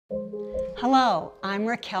Hello, I'm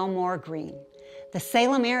Raquel Moore Green. The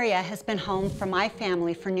Salem area has been home for my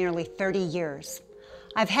family for nearly 30 years.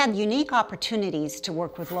 I've had unique opportunities to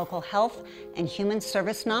work with local health and human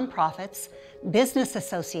service nonprofits, business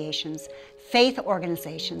associations, faith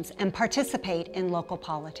organizations, and participate in local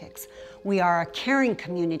politics. We are a caring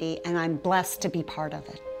community, and I'm blessed to be part of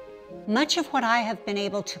it. Much of what I have been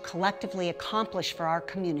able to collectively accomplish for our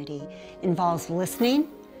community involves listening,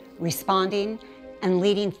 responding, and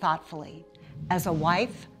leading thoughtfully. As a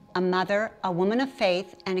wife, a mother, a woman of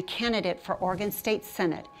faith, and a candidate for Oregon State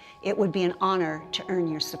Senate, it would be an honor to earn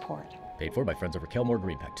your support. Paid for by Friends of Raquel Moore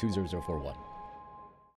Green, PAC 20041.